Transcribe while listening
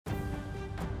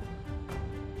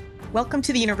Welcome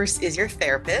to The Universe is Your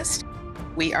Therapist.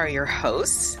 We are your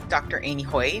hosts, Dr. Amy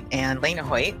Hoyt and Lena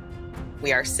Hoyt.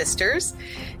 We are sisters.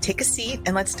 Take a seat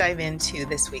and let's dive into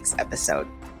this week's episode.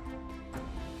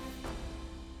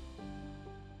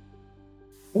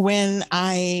 When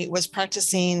I was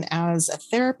practicing as a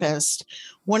therapist,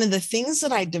 one of the things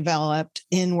that I developed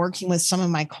in working with some of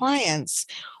my clients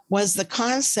was the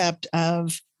concept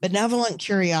of benevolent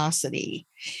curiosity.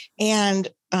 And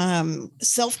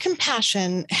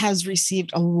self-compassion has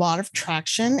received a lot of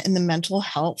traction in the mental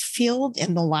health field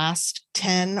in the last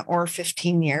 10 or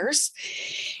 15 years.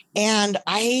 And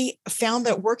I found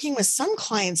that working with some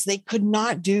clients, they could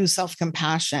not do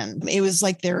self-compassion. It was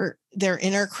like their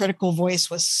inner critical voice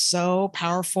was so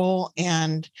powerful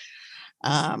and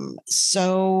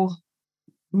so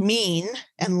mean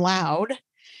and loud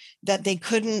that they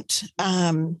couldn't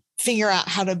figure out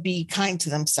how to be kind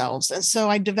to themselves. And so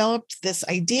I developed this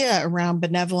idea around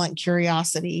benevolent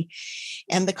curiosity.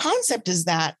 And the concept is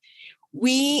that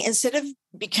we, instead of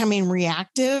becoming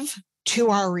reactive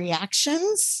to our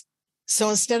reactions,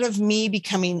 so instead of me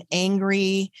becoming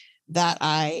angry that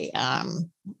I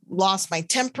lost my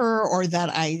temper or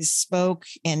that I spoke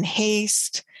in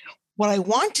haste, what I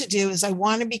want to do is I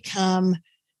want to become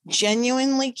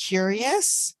genuinely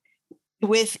curious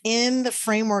within the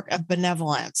framework of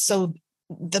benevolence. So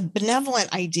the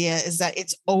benevolent idea is that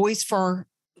it's always for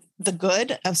the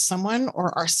good of someone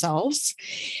or ourselves.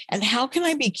 And how can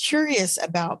I be curious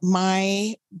about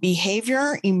my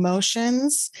behavior,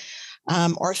 emotions,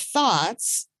 or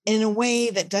thoughts in a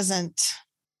way that doesn't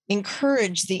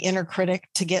encourage the inner critic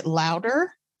to get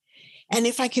louder? And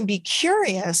if I can be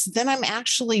curious, then I'm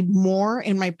actually more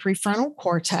in my prefrontal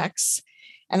cortex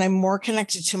and I'm more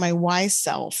connected to my wise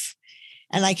self.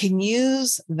 And I can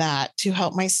use that to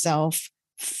help myself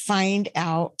find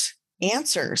out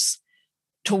answers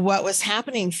to what was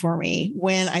happening for me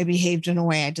when I behaved in a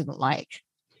way I didn't like.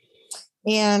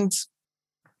 And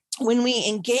when we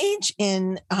engage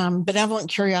in benevolent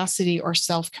curiosity or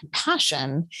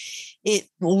self-compassion, it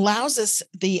allows us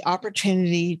the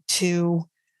opportunity to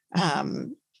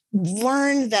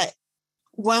learn that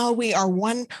while we are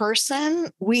one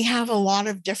person, we have a lot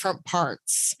of different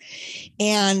parts.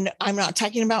 And I'm not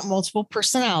talking about multiple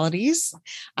personalities.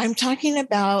 I'm talking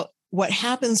about what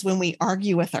happens when we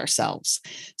argue with ourselves.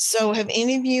 So have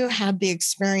any of you had the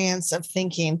experience of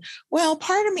thinking, well,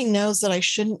 part of me knows that I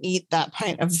shouldn't eat that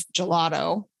pint of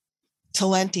gelato,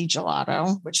 Talenti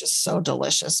gelato, which is so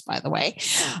delicious, by the way,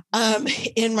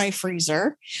 in my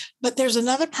freezer. But there's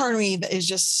another part of me that is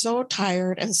just so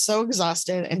tired and so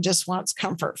exhausted and just wants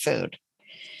comfort food.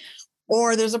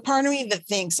 Or there's a part of me that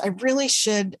thinks I really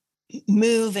should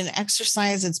move and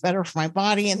exercise. It's better for my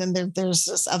body. And then there's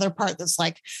this other part that's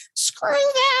like, screw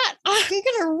that. I'm going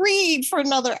to read for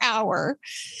another hour.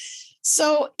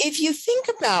 So if you think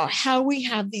about how we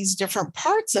have these different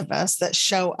parts of us that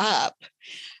show up,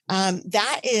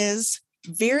 that is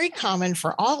very common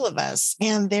for all of us.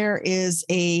 And there is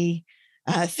a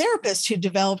therapist who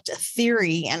developed a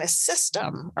theory and a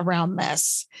system around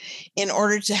this in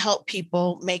order to help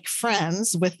people make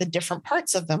friends with the different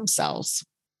parts of themselves.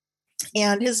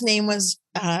 And his name was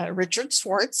Richard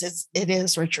Schwartz. It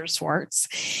is Richard Schwartz.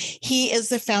 He is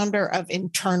the founder of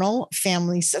Internal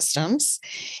Family Systems.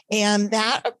 And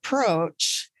that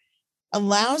approach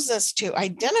allows us to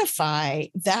identify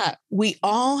that we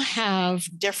all have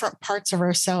different parts of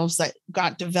ourselves that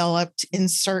got developed in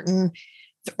certain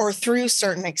or through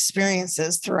certain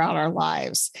experiences throughout our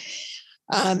lives.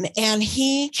 And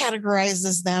he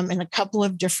categorizes them in a couple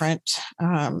of different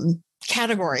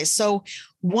categories. So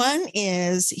one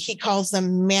is, he calls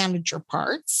them manager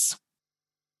parts.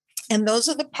 And those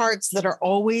are the parts that are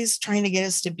always trying to get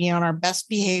us to be on our best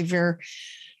behavior,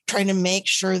 trying to make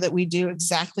sure that we do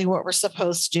exactly what we're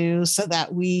supposed to so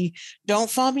that we don't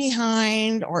fall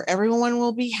behind or everyone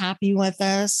will be happy with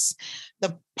us.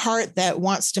 The part that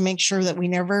wants to make sure that we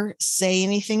never say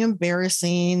anything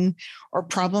embarrassing or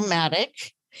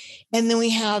problematic. And then we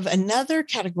have another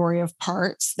category of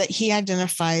parts that he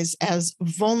identifies as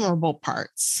vulnerable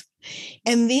parts.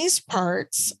 And these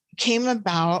parts came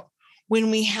about when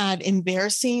we had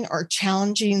embarrassing or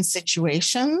challenging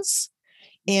situations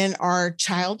in our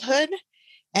childhood.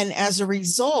 And as a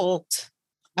result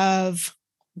of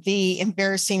the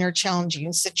embarrassing or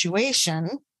challenging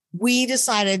situation, we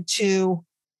decided to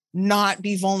not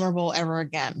be vulnerable ever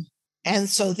again. And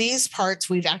so these parts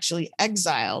we've actually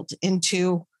exiled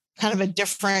into kind of a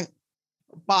different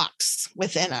box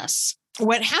within us.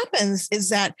 What happens is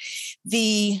that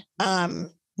the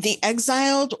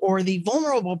exiled or the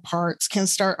vulnerable parts can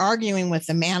start arguing with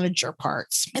the manager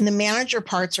parts. And the manager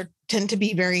parts are tend to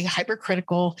be very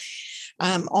hypercritical,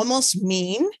 almost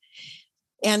mean.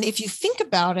 And if you think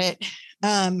about it,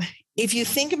 if you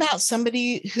think about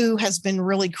somebody who has been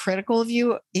really critical of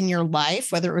you in your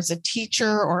life, whether it was a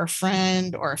teacher or a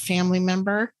friend or a family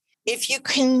member, if you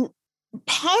can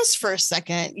pause for a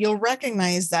second, you'll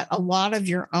recognize that a lot of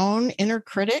your own inner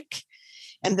critic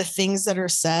and the things that are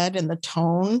said and the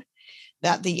tone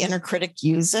that the inner critic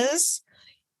uses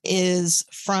is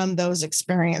from those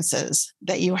experiences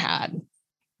that you had.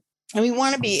 And we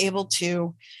want to be able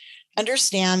to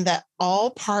understand that all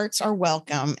parts are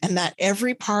welcome and that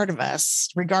every part of us,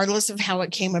 regardless of how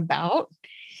it came about,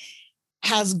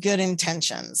 has good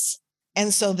intentions.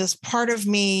 And so this part of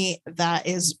me that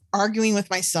is arguing with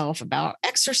myself about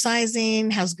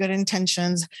exercising has good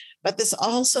intentions, but this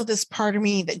part of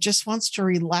me that just wants to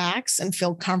relax and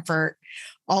feel comfort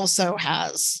also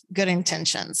has good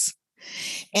intentions.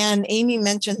 And Amy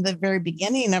mentioned at the very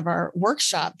beginning of our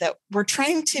workshop that we're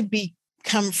trying to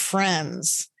become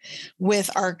friends with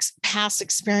our past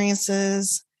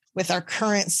experiences, with our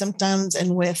current symptoms,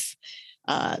 and with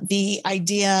the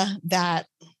idea that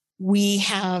we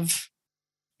have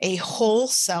a whole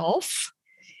self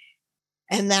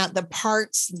and that the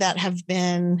parts that have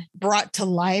been brought to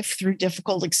life through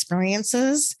difficult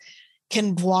experiences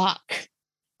can block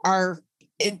our,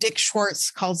 Dick Schwartz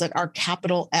calls it our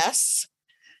capital S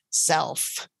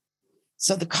self.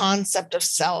 So the concept of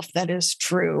self that is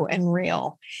true and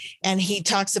real. And he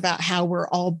talks about how we're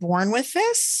all born with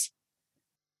this.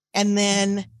 And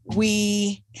then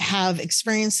we have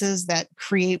experiences that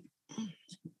create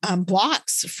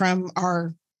blocks from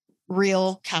our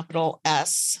real capital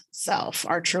S self,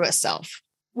 our truest self.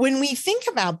 When we think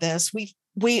about this,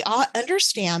 we all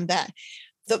understand that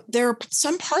there are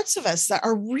some parts of us that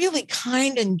are really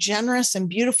kind and generous and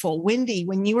beautiful. Wendy,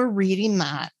 when you were reading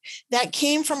that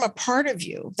came from a part of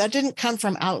you that didn't come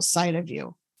from outside of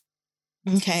you.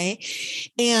 Okay.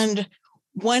 And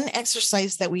one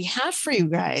exercise that we have for you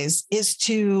guys is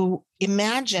to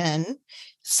imagine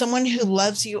someone who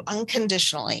loves you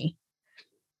unconditionally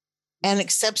and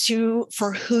accepts you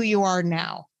for who you are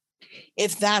now.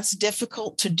 If that's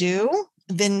difficult to do,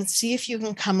 then see if you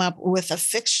can come up with a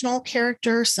fictional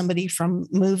character, somebody from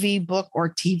movie, book,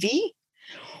 or TV,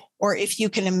 or if you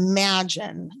can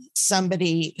imagine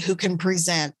somebody who can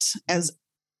present as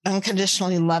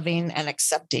unconditionally loving and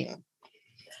accepting.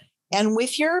 And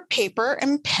with your paper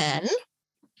and pen,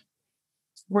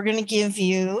 we're going to give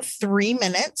you 3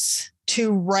 minutes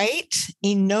to write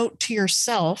a note to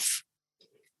yourself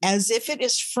as if it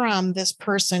is from this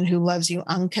person who loves you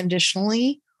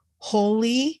unconditionally,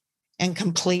 wholly, and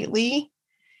completely,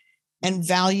 and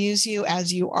values you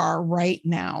as you are right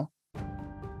now.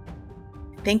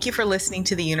 Thank you for listening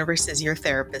to The Universe is Your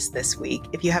Therapist this week.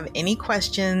 If you have any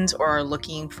questions or are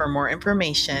looking for more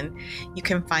information, you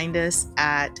can find us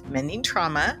at Mending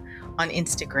Trauma on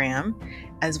Instagram,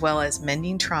 as well as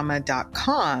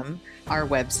mendingtrauma.com, our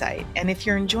website. And if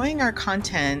you're enjoying our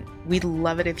content, we'd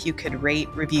love it if you could rate,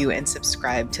 review, and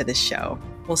subscribe to the show.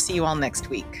 We'll see you all next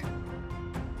week.